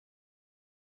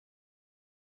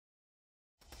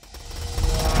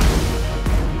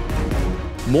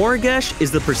Morigesh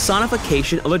is the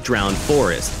personification of a drowned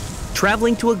forest,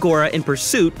 traveling to Agora in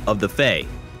pursuit of the Fae.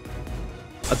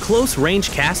 A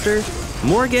close-range caster,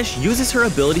 Morigesh uses her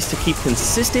abilities to keep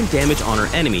consistent damage on her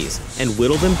enemies and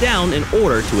whittle them down in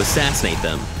order to assassinate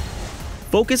them.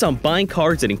 Focus on buying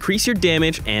cards that increase your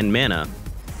damage and mana.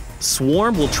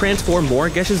 Swarm will transform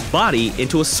Morigesh's body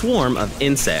into a swarm of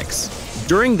insects.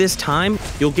 During this time,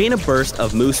 you'll gain a burst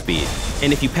of move speed,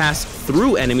 and if you pass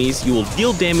through enemies, you will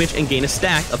deal damage and gain a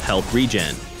stack of health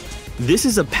regen. This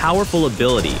is a powerful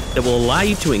ability that will allow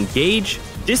you to engage,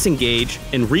 disengage,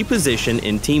 and reposition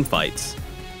in teamfights.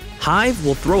 Hive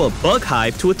will throw a bug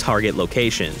hive to a target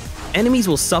location. Enemies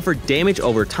will suffer damage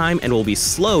over time and will be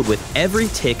slowed with every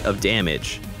tick of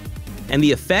damage. And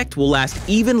the effect will last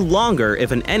even longer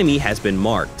if an enemy has been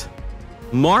marked.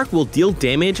 Mark will deal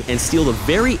damage and steal the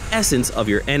very essence of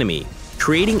your enemy,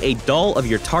 creating a doll of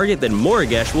your target that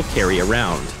Morigesh will carry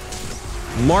around.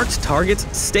 Marked targets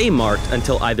stay marked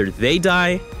until either they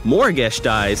die, Morigesh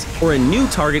dies, or a new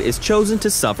target is chosen to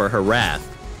suffer her wrath.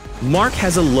 Mark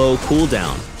has a low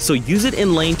cooldown, so use it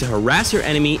in lane to harass your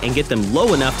enemy and get them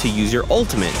low enough to use your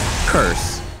ultimate,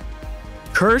 Curse.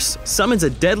 Curse summons a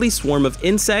deadly swarm of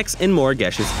insects in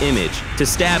Morigesh's image to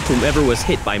stab whomever was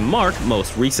hit by Mark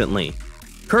most recently.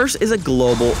 Curse is a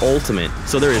global ultimate,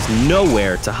 so there is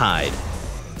nowhere to hide.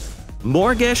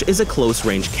 Morigesh is a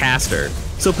close-range caster,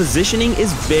 so positioning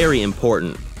is very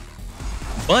important.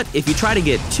 But if you try to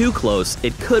get too close,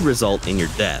 it could result in your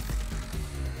death.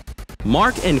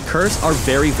 Mark and Curse are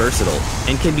very versatile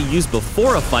and can be used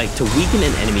before a fight to weaken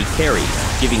an enemy carry,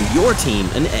 giving your team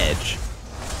an edge.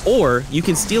 Or you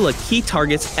can steal a key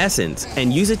target's essence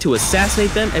and use it to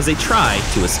assassinate them as they try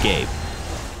to escape.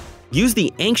 Use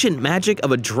the ancient magic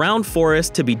of a drowned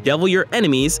forest to bedevil your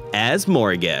enemies as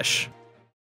Morigesh.